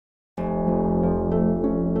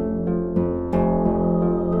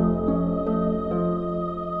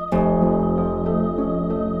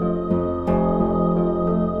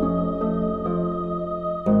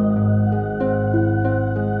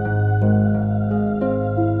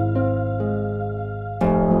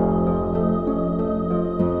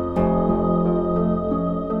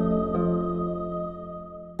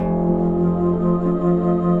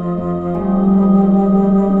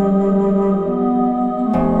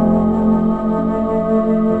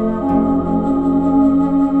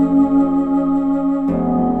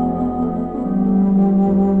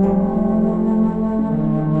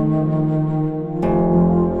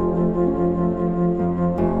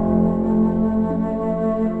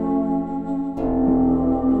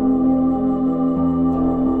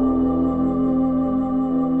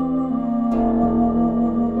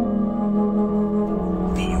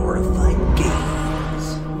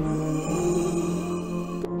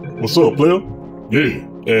What's up, player? Yeah,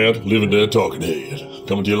 Ed, living there talking head.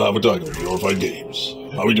 Coming to you live with Daigo, VRified Games.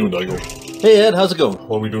 How we doing, Daigo? Hey Ed, how's it going?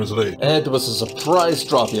 What are we doing today? Ed, there was a surprise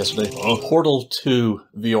drop yesterday. Portal 2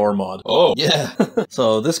 VR mod. Oh. Yeah.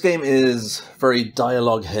 So this game is very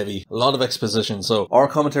dialogue heavy. A lot of exposition, so our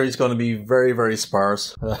commentary is going to be very, very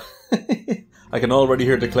sparse. I can already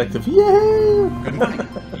hear the collective, yay! Good morning.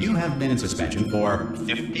 You have been in suspension for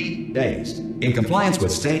 50 days. In compliance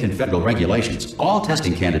with state and federal regulations, all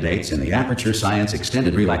testing candidates in the Aperture Science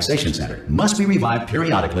Extended Relaxation Center must be revived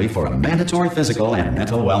periodically for a mandatory physical and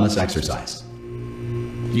mental wellness exercise.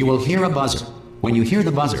 You will hear a buzzer. When you hear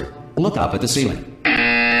the buzzer, look up at the ceiling.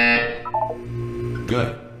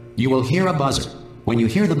 Good. You will hear a buzzer. When you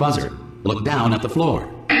hear the buzzer, look down at the floor.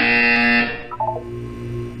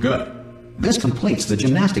 Good. This completes the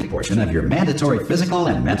gymnastic portion of your mandatory physical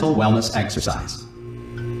and mental wellness exercise.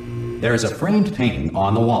 There is a framed painting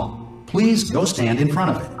on the wall. Please go stand in front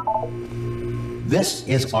of it. This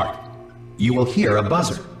is art. You will hear a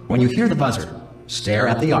buzzer. When you hear the buzzer, stare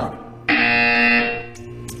at the art.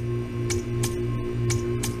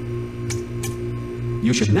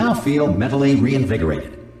 You should now feel mentally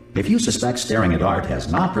reinvigorated. If you suspect staring at art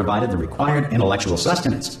has not provided the required intellectual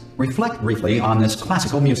sustenance, reflect briefly on this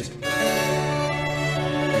classical music.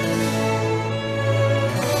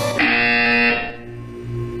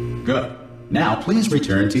 Good. Now please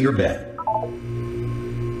return to your bed.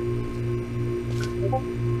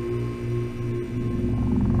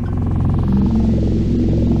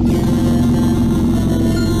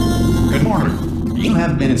 Good morning. You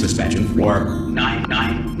have been in suspension for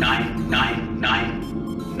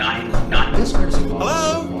 9999999. This courtesy call.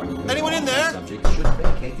 Hello? Anyone in there? Subject should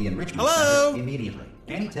vacate the enrichment Hello? center immediately.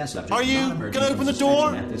 Any test subject Are you not gonna open the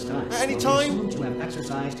door at this time at any will time? be assumed to have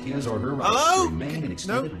exercised his or her right Hello? to remain in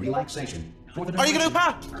extended No? relaxation. For the Are you gonna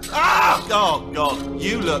duration. open? Ah! Oh God,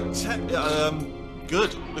 you look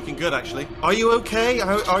good. Looking good, actually. Are you okay?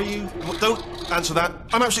 Are you? Don't answer that.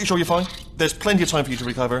 I'm absolutely sure you're fine. There's plenty of time for you to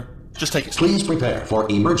recover. Just take it. Please prepare for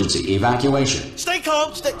emergency evacuation. Stay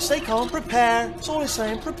calm. Stay calm. Prepare. That's all it's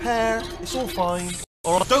saying. Prepare. It's all fine.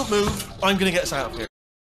 All right. Don't move. I'm gonna get us out of here.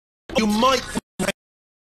 You might.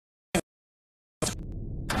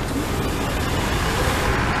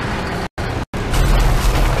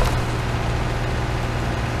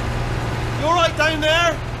 You all right down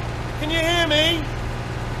there? Can you hear me?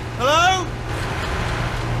 Hello?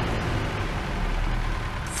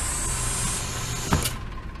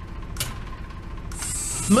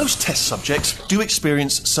 Most test subjects do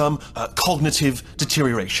experience some cognitive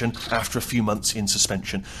deterioration after a few months in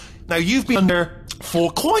suspension. Now, you've been under for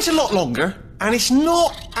quite a lot longer, and it's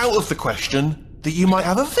not out of the question that you might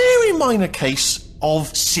have a very minor case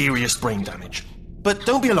of serious brain damage. But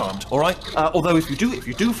don't be alarmed, all right? Although if you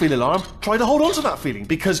do feel alarmed, try to hold on to that feeling,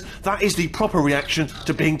 because that is the proper reaction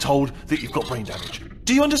to being told that you've got brain damage.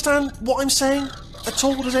 Do you understand what I'm saying at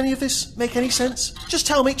all? Does any of this make any sense? Just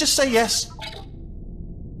tell me, just say yes.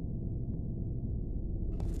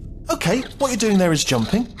 Okay, what you're doing there is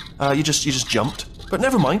jumping. You just jumped. But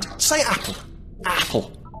never mind, say apple.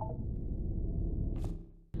 Apple.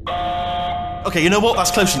 Okay, you know what?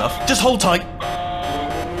 That's close enough. Just hold tight.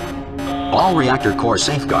 All reactor core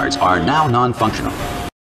safeguards are now non-functional.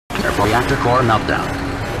 Prepare for reactor core meltdown.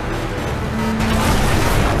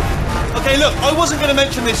 Okay, look, I wasn't going to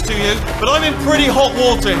mention this to you, but I'm in pretty hot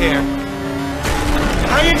water here.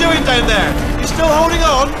 How you doing down there? You still holding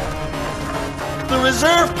on? The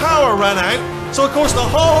reserve power ran out, so of course the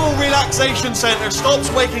whole relaxation centre stops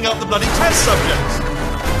waking up the bloody test subjects.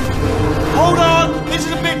 Hold on, this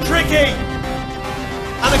is a bit tricky.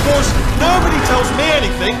 And of course, nobody tells me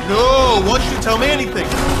anything. No, why should you tell me anything?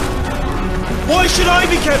 Why should I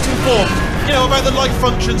be kept informed? You know, about the life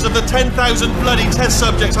functions of the 10,000 bloody test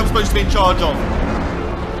subjects I'm supposed to be in charge of.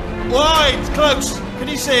 Why? It's close. Can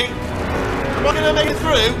you see? Am I going to make it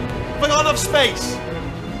through? Have I got enough space?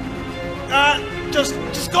 Just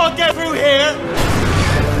gotta get through here.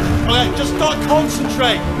 Okay, just gotta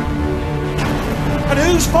concentrate. And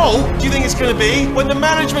whose fault do you think it's gonna be when the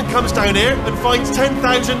management comes down here and finds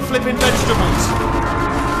 10,000 flipping vegetables?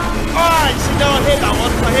 Alright, see, no, I hit that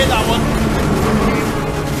one.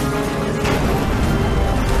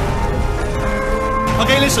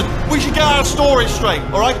 Okay, listen, we should get our story straight,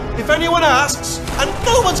 alright? If anyone asks, and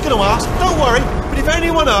no one's gonna ask, don't worry, but if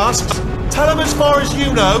anyone asks, tell them as far as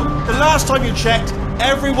you know, the last time you checked,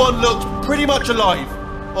 everyone looked pretty much alive.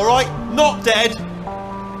 Alright? Not dead.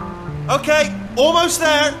 Okay, almost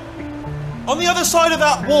there. On the other side of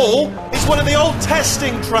that wall is one of the old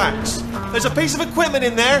testing tracks. There's a piece of equipment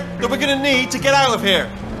in there that we're going to need to get out of here.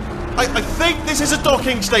 I think this is a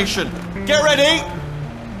docking station. Get ready.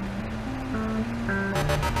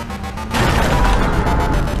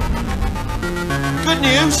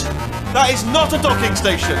 Good news, that is not a docking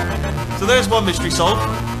station. So there's one mystery solved.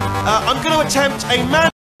 I'm going to attempt a manual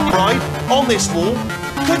ride on this wall.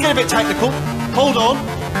 Could get a bit technical. Hold on.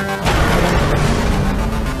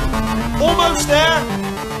 Almost there.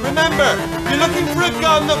 Remember, you're looking for a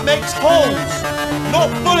gun that makes holes, not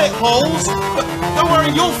bullet holes. But don't worry,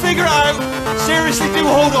 you'll figure it out. Seriously, do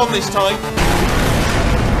hold on this time.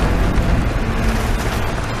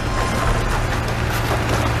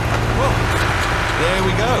 Well, there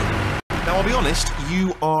we go. Now, I'll be honest,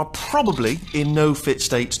 you are probably in no fit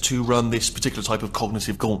state to run this particular type of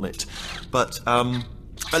cognitive gauntlet. But,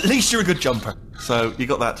 at least you're a good jumper. So, you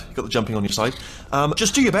got the jumping on your side.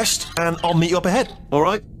 Just do your best, and I'll meet you up ahead,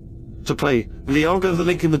 alright? To play, I'll go the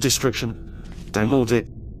link in the description. Download it.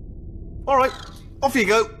 Alright, off you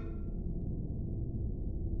go.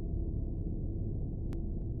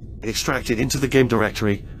 Extract it into the game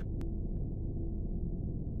directory.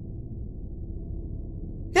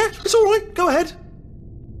 Yeah, it's alright, go ahead.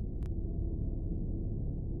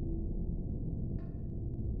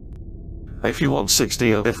 If you want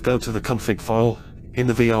 60 OF, go to the config file in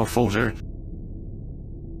the VR folder.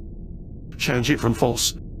 Change it from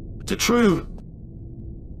false to true.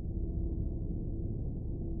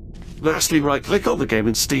 Lastly, right-click on the game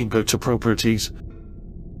in Steam, go to Properties.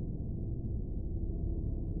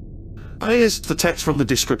 Paste the text from the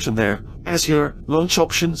description there as your launch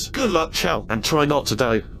options. Good luck, ciao, and try not to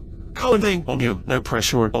die. Calling on you, no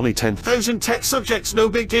pressure, only 10,000 test subjects, no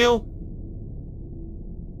big deal.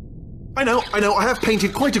 I know, I have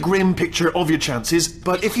painted quite a grim picture of your chances,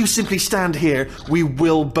 but if you simply stand here, we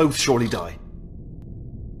will both surely die.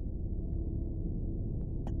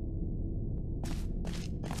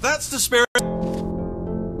 That's the spirit. Good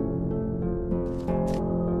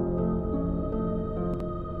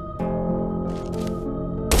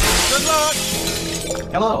luck!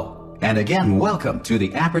 Hello, and again welcome to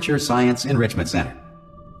the Aperture Science Enrichment Center.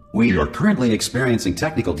 We are currently experiencing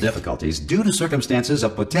technical difficulties due to circumstances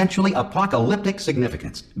of potentially apocalyptic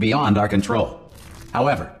significance beyond our control.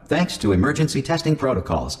 However, thanks to emergency testing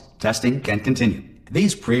protocols, testing can continue.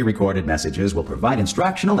 These pre-recorded messages will provide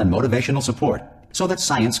instructional and motivational support so that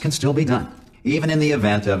science can still be done, even in the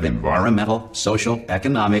event of environmental, social,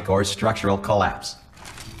 economic, or structural collapse.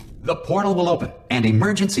 The portal will open, and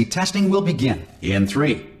emergency testing will begin in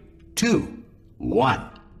 3, 2, 1.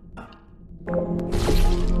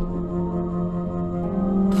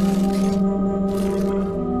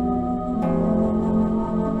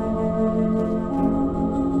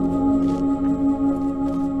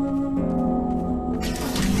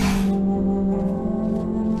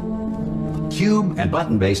 Cube and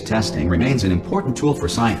button-based testing remains an important tool for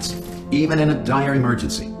science, even in a dire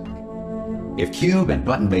emergency. If cube and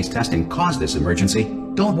button-based testing cause this emergency,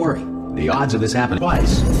 don't worry. The odds of this happening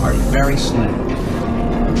twice are very slim.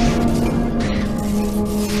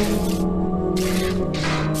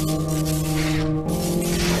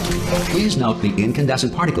 Please note the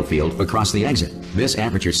incandescent particle field across the exit. This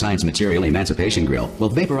Aperture Science Material Emancipation Grill will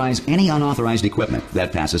vaporize any unauthorized equipment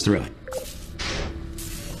that passes through it.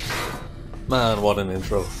 Man, what an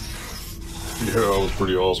intro. Yeah, that was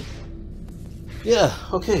pretty awesome. Yeah,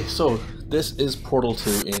 okay, so this is Portal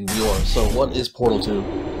 2 in VR. So what is Portal 2?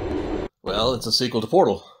 Well, it's a sequel to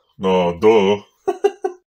Portal. No, duh.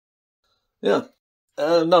 Yeah.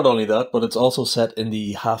 Not only that, but it's also set in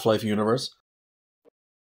the Half-Life universe.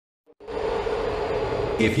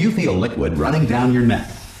 If you feel liquid running down your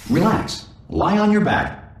neck, relax, lie on your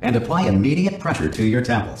back, and apply immediate pressure to your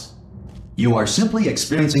temples. You are simply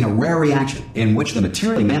experiencing a rare reaction in which the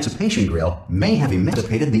Material Emancipation Grill may have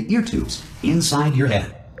emancipated the ear tubes inside your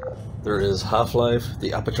head. There is Half-Life,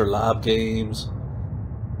 the Aperture Lab games,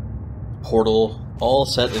 Portal, all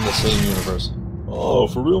set in the same universe. Oh,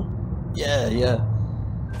 for real? Yeah.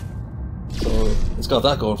 So it's got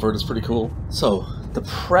that going for it, it's pretty cool. So, the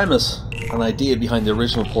premise and idea behind the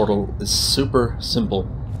original Portal is super simple.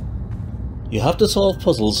 You have to solve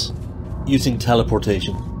puzzles using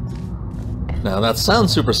teleportation. Now that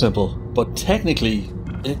sounds super simple, but technically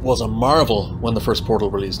it was a marvel when the first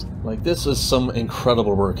Portal released. Like, this is some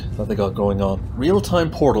incredible work that they got going on.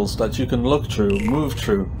 Real-time portals that you can look through, move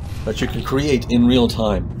through, that you can create in real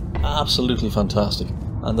time. Absolutely fantastic.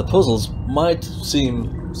 And the puzzles might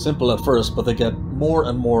seem simple at first, but they get more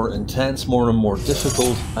and more intense, more and more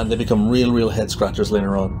difficult, and they become real head scratchers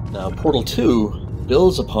later on. Now, Portal 2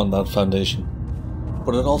 builds upon that foundation,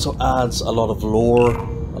 but it also adds a lot of lore,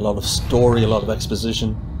 a lot of story, a lot of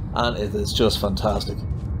exposition, and it is just fantastic.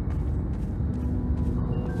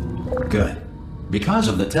 Good. Because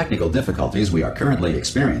of the technical difficulties we are currently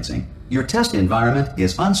experiencing, your test environment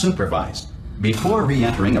is unsupervised. Before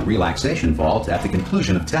re-entering a relaxation vault at the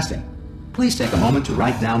conclusion of testing, please take a moment to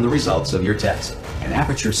write down the results of your test. An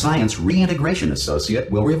Aperture Science Reintegration Associate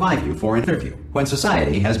will revive you for an interview when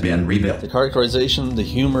society has been rebuilt. The characterization, the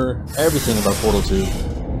humor, everything about Portal 2.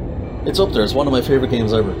 It's up there, it's one of my favorite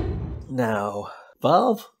games ever. Now,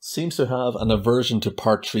 Valve seems to have an aversion to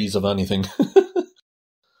part 3s of anything.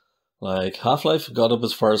 Like, Half-Life got up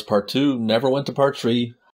as far as part 2, never went to part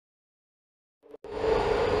 3.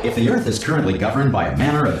 If the Earth is currently governed by a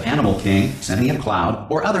manner of animal king, sentient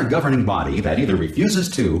cloud, or other governing body that either refuses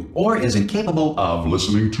to or is incapable of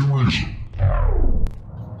listening to reason.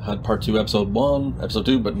 Had part 2 episode 1, episode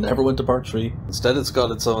 2, but never went to part 3. Instead it's got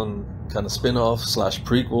its own kind of spin-off slash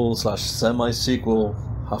prequel slash semi-sequel,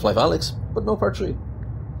 Half-Life Alyx, but no part 3.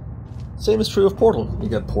 Same is true of Portal. You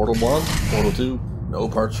get Portal 1, Portal 2, no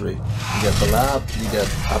part 3. You get the lab, you get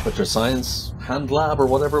Aperture Science Hand Lab or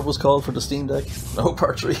whatever it was called for the Steam Deck, no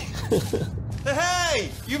part 3. Hey!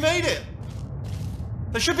 You made it!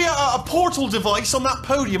 There should be a portal device on that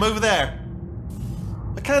podium over there.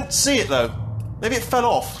 I can't see it though. Maybe it fell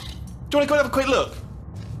off. Do you want to go and have a quick look?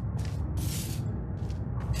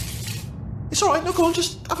 It's alright, no, go on,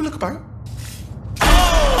 just have a look about.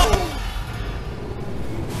 Oh!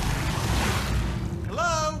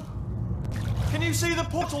 Hello? Can you see the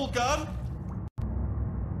portal gun?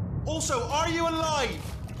 Also, are you alive?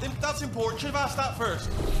 That's important, should have asked that first.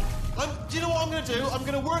 Do you know what I'm going to do? I'm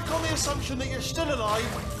going to work on the assumption that you're still alive,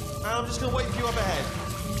 and I'm just going to wait for you up ahead.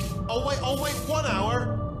 I'll wait 1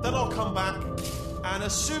 hour, then I'll come back, and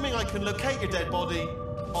assuming I can locate your dead body,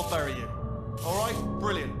 I'll bury you. Alright?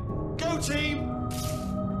 Brilliant. Go team!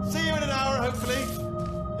 See you in an hour, hopefully.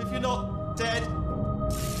 If you're not dead.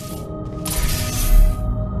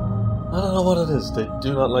 I don't know what it is, they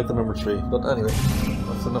do not like the number 3, but anyway,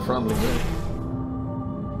 that's enough rambling there.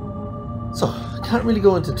 So, I can't really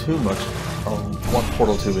go into too much on what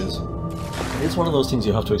Portal 2 is. It's one of those things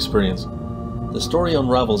you have to experience. The story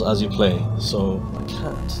unravels as you play, so I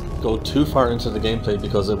can't go too far into the gameplay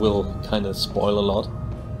because it will kind of spoil a lot.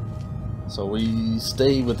 So we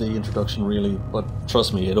stay with the introduction really, but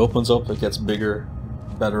trust me, it opens up, it gets bigger,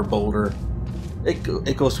 better, bolder.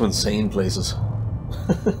 It goes to insane places.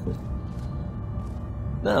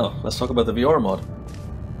 Now, let's talk about the VR mod.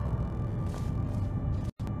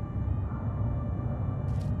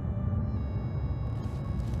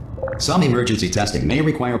 Some emergency testing may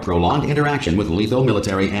require prolonged interaction with lethal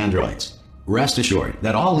military androids. Rest assured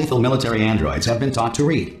that all lethal military androids have been taught to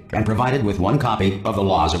read and provided with 1 copy of the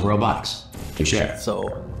Laws of Robotics to share.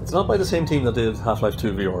 So, it's not by the same team that did Half-Life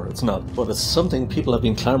 2 VR, it's not, but it's something people have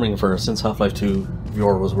been clamoring for since Half-Life 2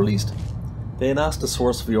 VR was released. They had asked the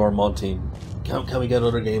Source VR mod team, can we get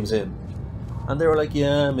other games in? And they were like,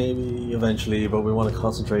 yeah, maybe eventually, but we want to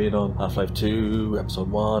concentrate on Half-Life 2, Episode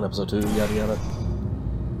 1, Episode 2, yada yada.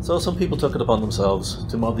 So some people took it upon themselves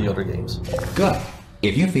to mod the other games. Good.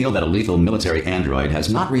 If you feel that a lethal military android has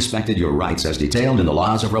not respected your rights as detailed in the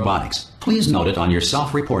Laws of Robotics, please note it on your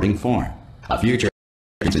self-reporting form. A future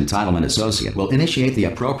entitlement associate will initiate the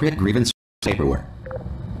appropriate grievance paperwork.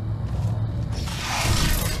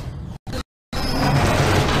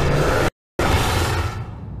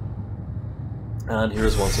 And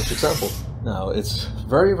here's one such example. Now, it's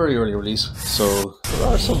very, very early release, so there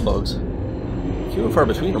are some bugs. Few and far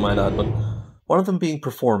between, I might add, but one of them being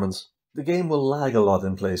performance. The game will lag a lot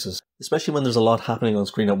in places, especially when there's a lot happening on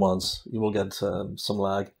screen at once. You will get some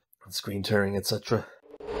lag, screen tearing, etc.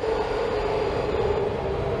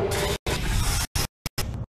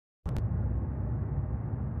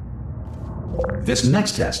 This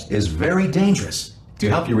next test is very dangerous. To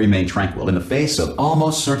help you remain tranquil in the face of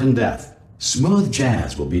almost certain death, smooth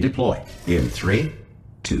jazz will be deployed in 3,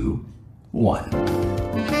 2, 1.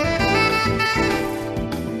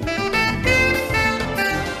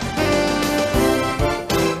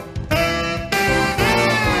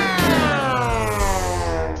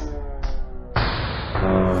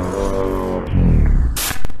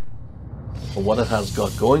 What it has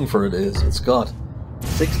got going for it is it's got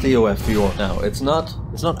 60OF VR. Now it's not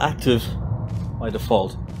active by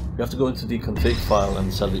default. You have to go into the config file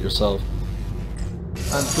and set it yourself.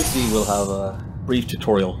 And quickly we'll have a brief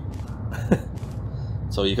tutorial.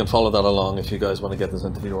 So you can follow that along if you guys want to get this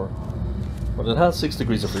into VR. But it has 6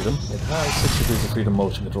 degrees of freedom. It has 6 degrees of freedom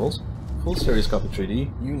motion controls. Full stereoscopic 3D,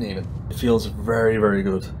 you name it. It feels very, very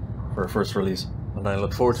good for a first release. And I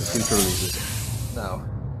look forward to future releases. Now,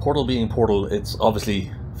 Portal being Portal, it's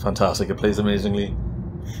obviously fantastic, it plays amazingly.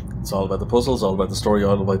 It's all about the puzzles, all about the story,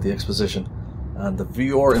 all about the exposition. And the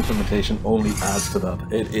VR implementation only adds to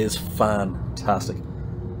that. It is fantastic.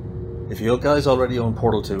 If you guys already own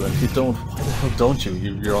Portal 2, and if you don't, why the hell don't you?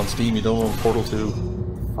 You're on Steam, you don't own Portal 2.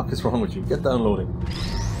 What the fuck is wrong with you? Get downloading.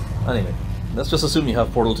 Anyway, let's just assume you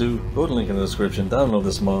have Portal 2, go to the link in the description, download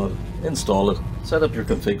this mod, install it, set up your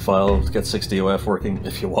config file, get 60OF working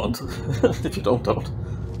if you want. If you don't.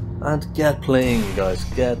 And get playing, you guys,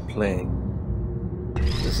 get playing.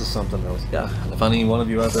 This is something else. Yeah, and if any one of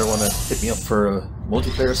you out there want to hit me up for a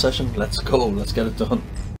multiplayer session, let's go, let's get it done.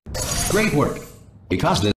 Great work.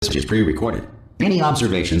 Because this is pre-recorded, any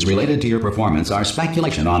observations related to your performance are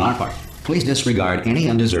speculation on our part. Please disregard any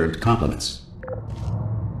undeserved compliments.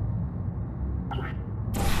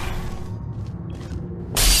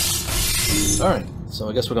 Alright, so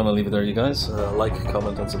I guess we're going to leave it there, you guys. Like,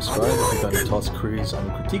 comment, and subscribe. If you've got any thoughts, queries,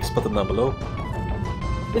 and critiques, put them down below.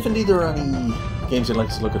 If indeed there are any games you'd like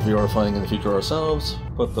us to look at VRifying in the future ourselves,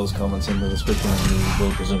 put those comments in the description and we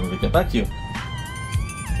will presumably get back to you.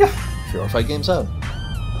 Yeah, VRified Games out.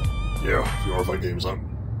 Yeah, VRified Games out.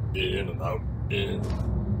 In and out, in.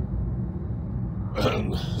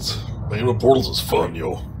 And playing with portals is fun,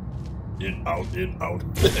 yo. In, out, in, out.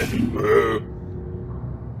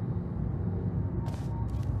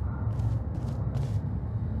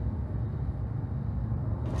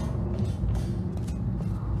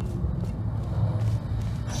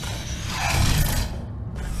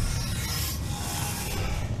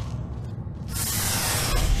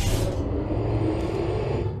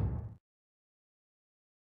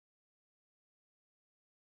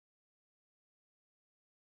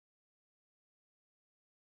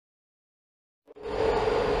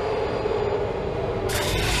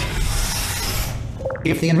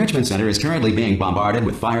 If the Enrichment Center is currently being bombarded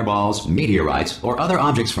with fireballs, meteorites, or other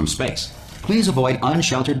objects from space, please avoid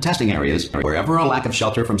unsheltered testing areas wherever a lack of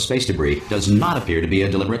shelter from space debris does not appear to be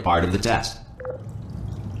a deliberate part of the test.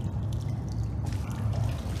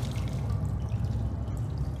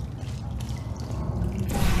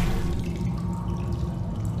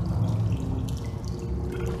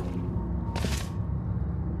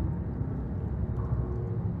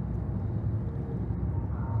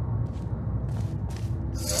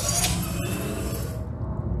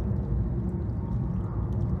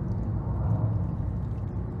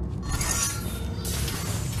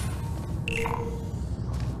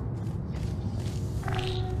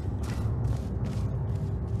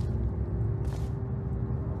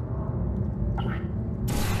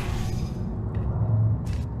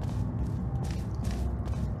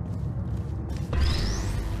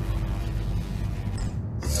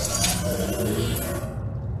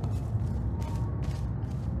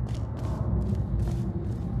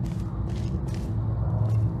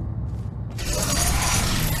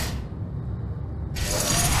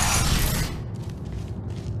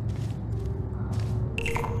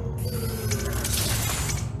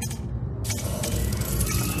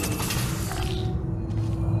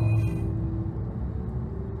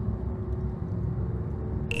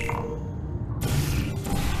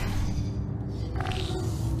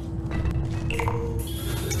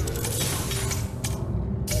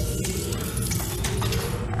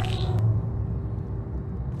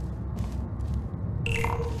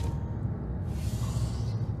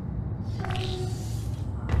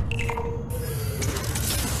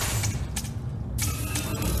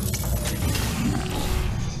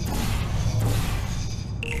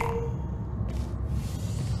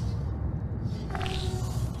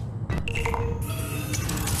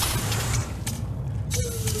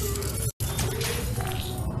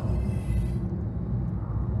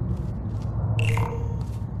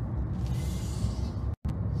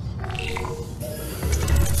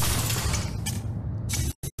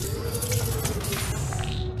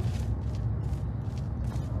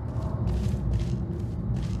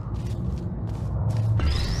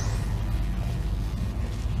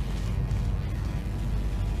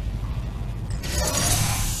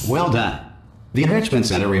 Well done. The Enrichment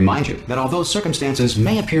Center reminds you that although circumstances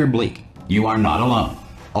may appear bleak, you are not alone.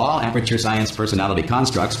 All Aperture Science personality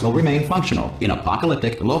constructs will remain functional in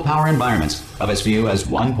apocalyptic, low-power environments of as few as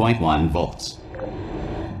 1.1 volts.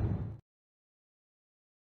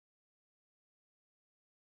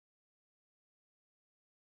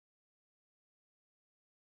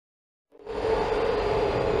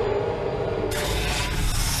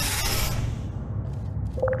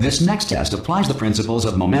 This next test applies the principles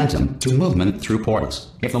of momentum to movement through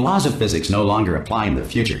portals. If the laws of physics no longer apply in the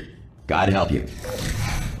future, God help you.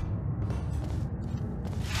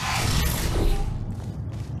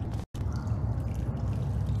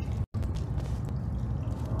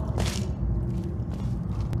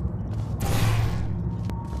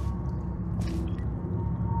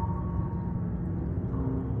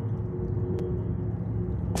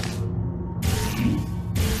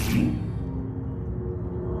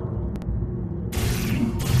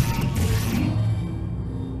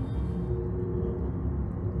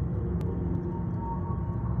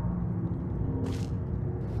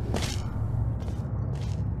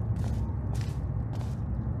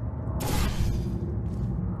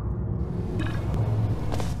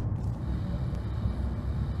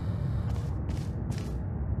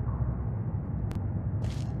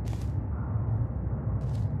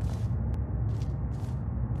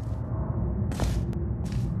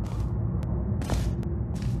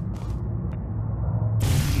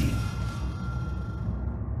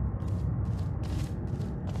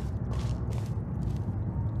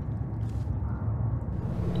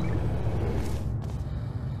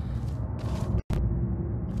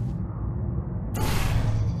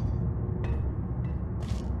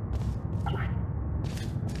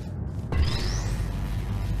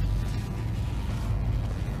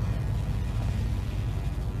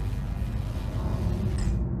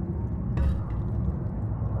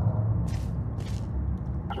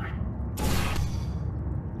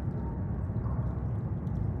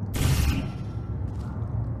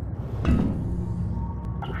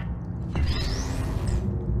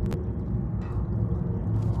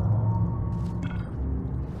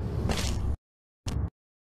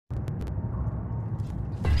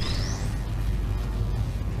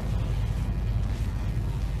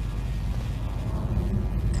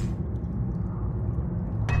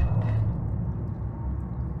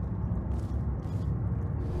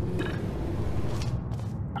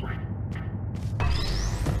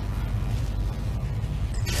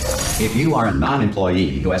 If you are a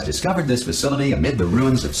non-employee who has discovered this facility amid the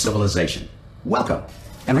ruins of civilization, welcome.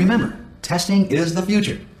 And remember, testing is the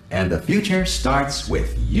future, and the future starts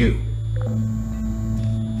with you.